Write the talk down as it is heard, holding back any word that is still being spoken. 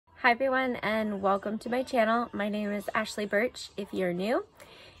Hi everyone and welcome to my channel. My name is Ashley Birch if you're new.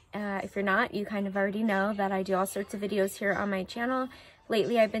 If you're not, you kind of already know that I do all sorts of videos here on my channel.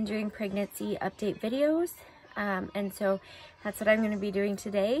 Lately I've been doing pregnancy update videos and so that's what I'm going to be doing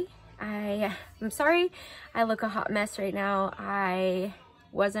today. I'm sorry I look a hot mess right now. I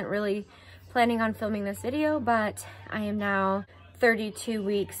wasn't really planning on filming this video, but I am now 32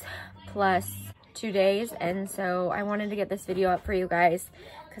 weeks plus 2 days, and so I wanted to get this video up for you guys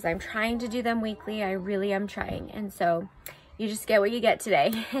because I'm trying to do them weekly. I really am trying, and so you just get what you get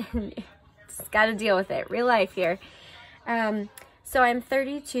today. Just gotta deal with it. Real life here. So I'm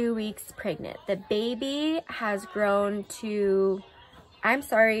 32 weeks pregnant. The baby has grown to, I'm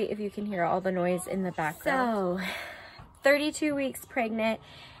sorry if you can hear all the noise in the background. So 32 weeks pregnant,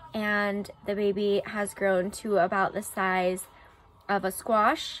 and the baby has grown to about the size of a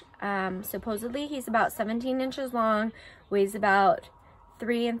squash. Supposedly he's about 17 inches long, weighs about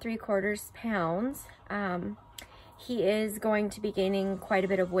 3 3/4 pounds. He is going to be gaining quite a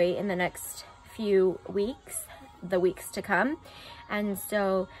bit of weight in the next few weeks, the weeks to come. And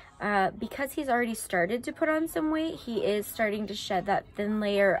so because he's already started to put on some weight, he is starting to shed that thin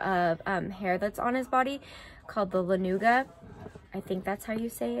layer of hair that's on his body called the lanuga. I think that's how you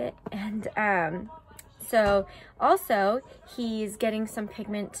say it. And so also he's getting some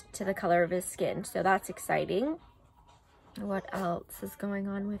pigment to the color of his skin, so that's exciting. What else is going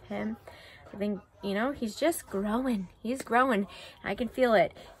on with him? I think, you know, he's just growing. He's growing. I can feel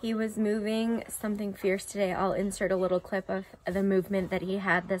it. He was moving something fierce today. I'll insert a little clip of the movement that he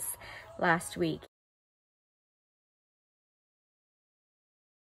had this last week.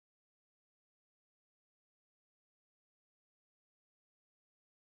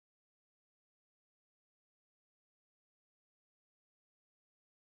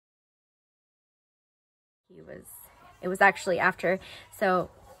 It was actually after, so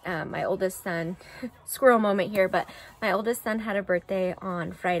my oldest son, squirrel moment here, but my oldest son had a birthday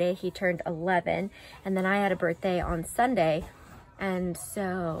on Friday. He turned 11, and then I had a birthday on Sunday, and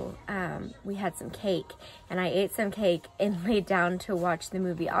so we had some cake, and I ate some cake and laid down to watch the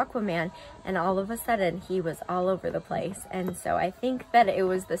movie Aquaman, and all of a sudden he was all over the place. And so I think that it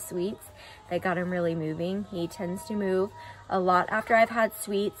was the sweets that got him really moving. He tends to move a lot after I've had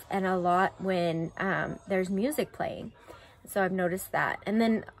sweets, and a lot when there's music playing. So I've noticed that. And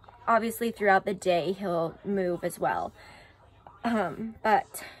then obviously throughout the day he'll move as well.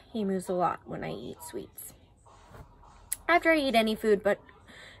 But he moves a lot when I eat sweets. After I eat any food, but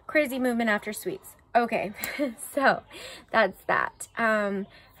crazy movement after sweets. Okay, so that's that.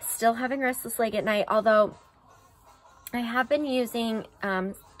 Still having restless leg at night, although I have been using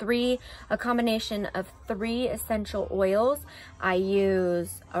a combination of 3 essential oils. I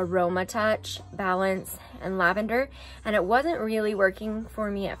use Aroma Touch, Balance, and Lavender, and it wasn't really working for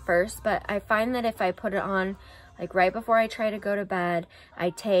me at first, but I find that if I put it on like right before I try to go to bed, I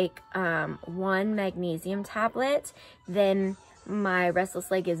take 1 magnesium tablet, then my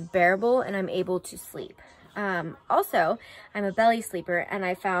restless leg is bearable and I'm able to sleep. Also, I'm a belly sleeper, and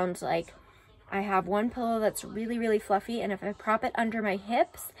I found like I have one pillow that's really, really fluffy, and if I prop it under my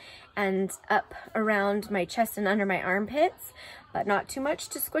hips and up around my chest and under my armpits, but not too much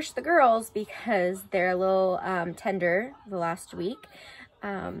to squish the girls because they're a little tender the last week,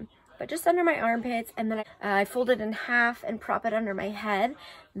 but just under my armpits, and then I fold it in half and prop it under my head,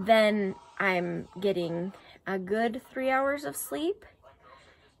 then I'm getting a good 3 hours of sleep.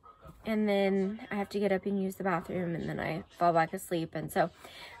 And then I have to get up and use the bathroom, and then I fall back asleep. And so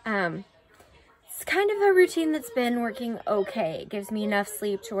it's kind of a routine that's been working okay. It gives me enough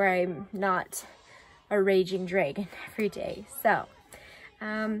sleep to where I'm not a raging dragon every day. So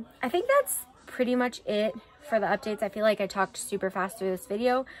I think that's pretty much it for the updates. I feel like I talked super fast through this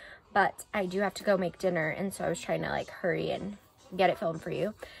video, but I do have to go make dinner, and so I was trying to like hurry and get it filmed for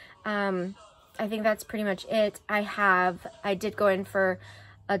you. I think that's pretty much it. I did go in for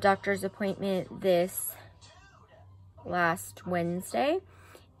a doctor's appointment this last Wednesday,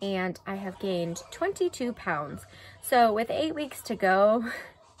 and I have gained 22 pounds. So with 8 weeks to go,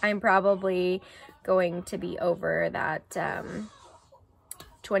 I'm probably going to be over that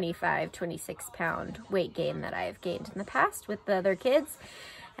 25, 26 pound weight gain that I've gained in the past with the other kids.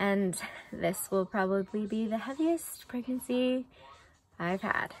 And this will probably be the heaviest pregnancy I've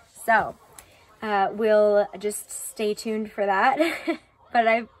had. So we'll just stay tuned for that. But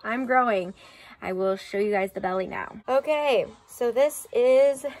I'm growing. I will show you guys the belly now. Okay, so this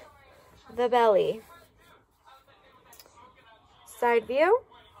is the belly. Side view,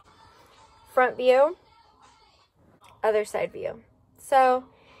 front view, other side view. So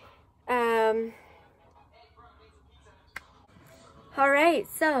All right,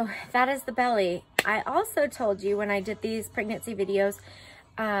 so that is the belly. I also told you when I did these pregnancy videos,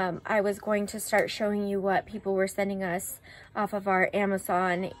 I was going to start showing you what people were sending us off of our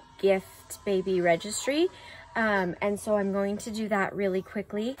Amazon gift baby registry. And so I'm going to do that really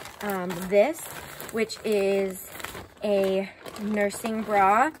quickly. This, which is a nursing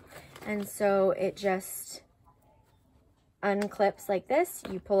bra. And so it just unclips like this.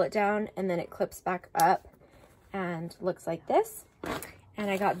 You pull it down and then it clips back up and looks like this. And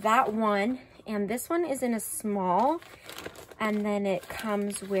I got that one, and this one is in a small, and then it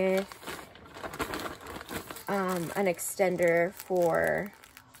comes with an extender for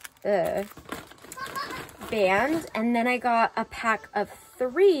the band. And then I got a pack of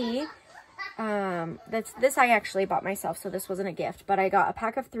 3. This I actually bought myself, so this wasn't a gift, but I got a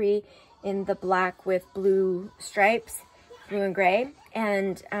pack of 3 in the black with blue stripes, blue and gray,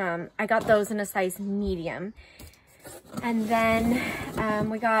 and I got those in a size medium. And then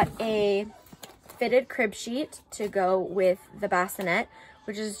we got a fitted crib sheet to go with the bassinet,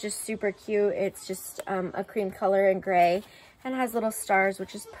 which is just super cute. It's just a cream color and gray and has little stars,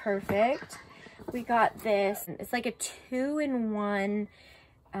 which is perfect. We got this. It's like a 2-in-1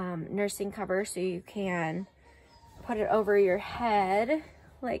 nursing cover, so you can put it over your head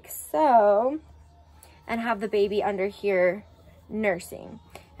like so and have the baby under here nursing.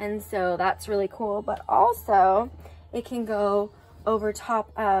 And so that's really cool, but also it can go over top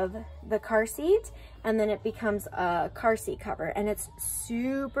of the car seat, and then it becomes a car seat cover, and it's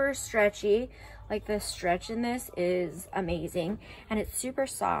super stretchy. Like, the stretch in this is amazing, and it's super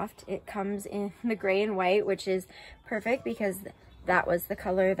soft. It comes in the gray and white, which is perfect because that was the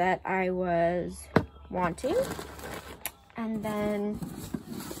color that I was wanting. And then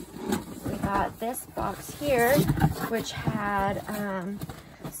we got this box here, which had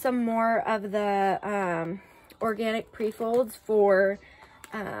some more of the organic pre-folds for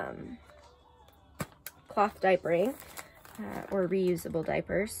cloth diapering or reusable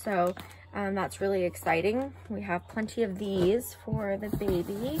diapers. So that's really exciting. We have plenty of these for the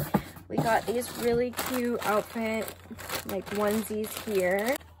baby. We got these really cute outfit like onesies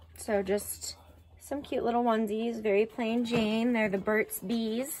here. So just some cute little onesies, very plain Jane. They're the Burt's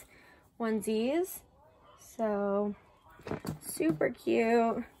Bees onesies. So super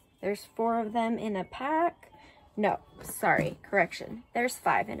cute. There's 4 of them in a pack. No, sorry, correction. There's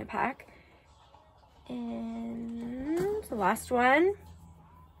 5 in a pack. And the last one.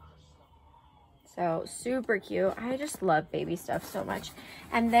 So super cute. I just love baby stuff so much.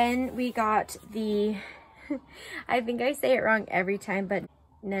 And then we got the, I think I say it wrong every time, but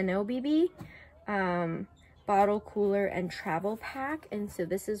Nanobibi bottle cooler and travel pack. And so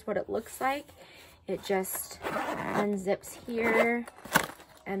this is what it looks like. It just unzips here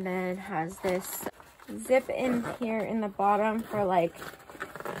and then has this zip in here in the bottom for like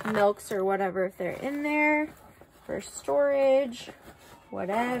milks or whatever if they're in there, for storage,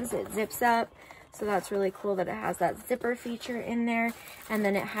 whatevs. It zips up, so that's really cool that it has that zipper feature in there. And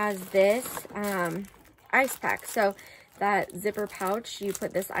then it has this ice pack, so that zipper pouch, you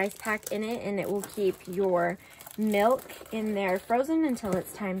put this ice pack in it and it will keep your milk in there frozen until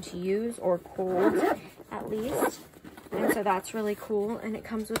it's time to use, or cold at least. And so that's really cool. And it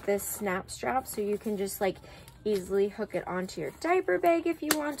comes with this snap strap, so you can just like easily hook it onto your diaper bag if you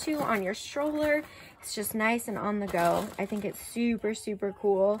want to, on your stroller. It's just nice and on the go. I think it's super, super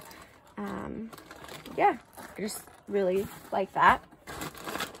cool. Yeah, I just really like that.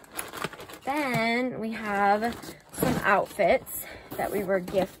 Then we have some outfits that we were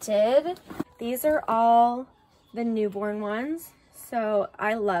gifted. These are all the newborn ones. So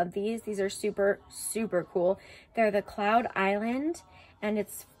I love these. These are super, super cool. They're the Cloud Island, and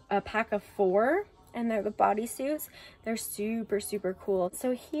it's a pack of 4, and they're the bodysuits. They're super, super cool.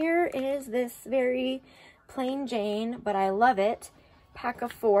 So here is this very plain Jane, but I love it, pack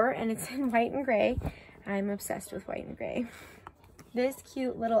of 4, and it's in white and gray. I'm obsessed with white and gray. This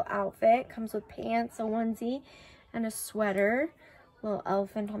cute little outfit comes with pants, a onesie, and a sweater. Little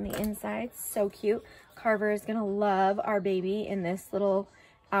elephant on the inside, so cute. Carver is gonna love our baby in this little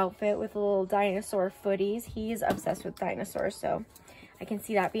outfit with little dinosaur footies. He's obsessed with dinosaurs, so I can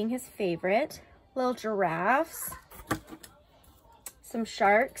see that being his favorite. Little giraffes, some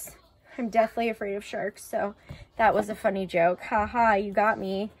sharks. I'm deathly afraid of sharks, so that was a funny joke. Haha, you got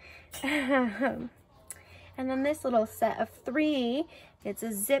me. And then this little set of 3, it's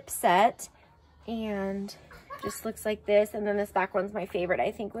a zip set, and just looks like this. And then this back one's my favorite,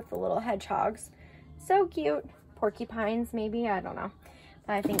 I think, with the little hedgehogs. So cute. Porcupines, maybe, I don't know.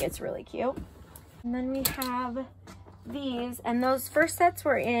 But I think it's really cute. And then we have these, and those first sets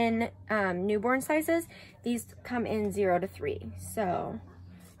were in newborn sizes. these come in 0 to 3. So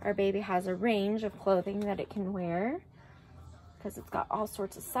our baby has a range of clothing that it can wear because it's got all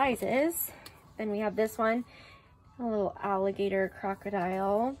sorts of sizes. Then we have this one, a little alligator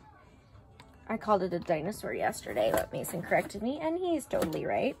crocodile. I called it a dinosaur yesterday, but Mason corrected me, and he's totally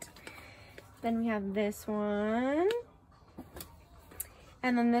right. Then we have this one.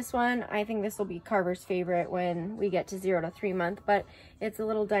 And then this one, I think this will be Carver's favorite when we get to 0 to 3 month, but it's a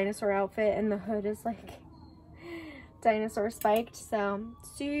little dinosaur outfit, and the hood is like dinosaur spiked, so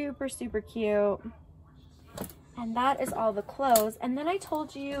super, super cute. And that is all the clothes. And then I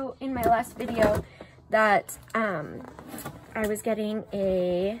told you in my last video that I was getting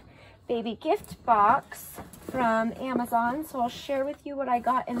a baby gift box from Amazon, so I'll share with you what I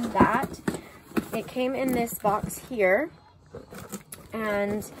got in that. It came in this box here,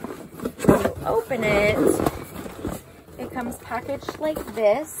 and when you open it, it comes packaged like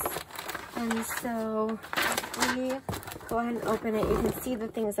this. And so if we go ahead and open it, you can see the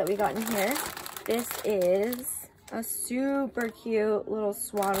things that we got in here. This is a super cute little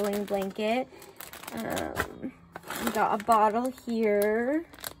swaddling blanket. We got a bottle here.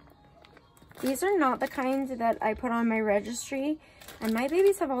 These are not the kinds that I put on my registry, and my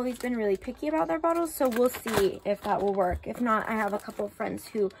babies have always been really picky about their bottles, so we'll see if that will work. If not, I have a couple of friends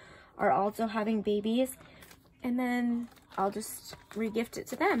who are also having babies, and then I'll just re-gift it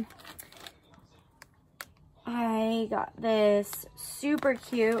to them. I got this super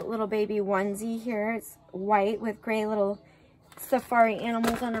cute little baby onesie here. It's white with gray little safari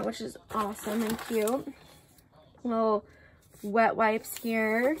animals on it, which is awesome and cute. Little wet wipes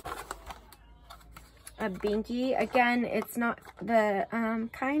here. A binky. Again, it's not the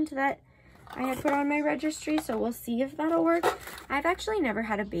kind that I had put on my registry, so we'll see if that'll work. I've actually never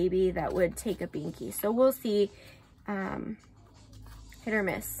had a baby that would take a binky, so we'll see. Hit or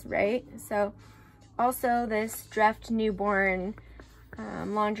miss, right? So also this Dreft newborn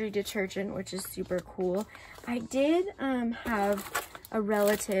laundry detergent, which is super cool. I did have a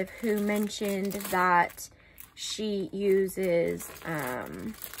relative who mentioned that she uses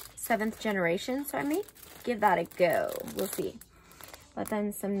 7th generation, so I may give that a go. We'll see. But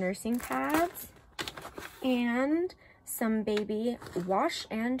then some nursing pads and some baby wash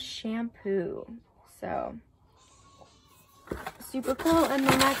and shampoo. So super cool. And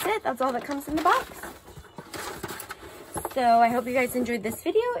then that's it. That's all that comes in the box. So I hope you guys enjoyed this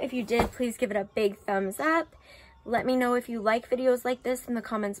video. If you did, please give it a big thumbs up. Let me know if you like videos like this in the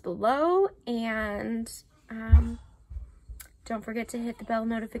comments below, and don't forget to hit the bell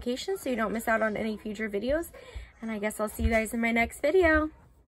notification so you don't miss out on any future videos. And I guess I'll see you guys in my next video.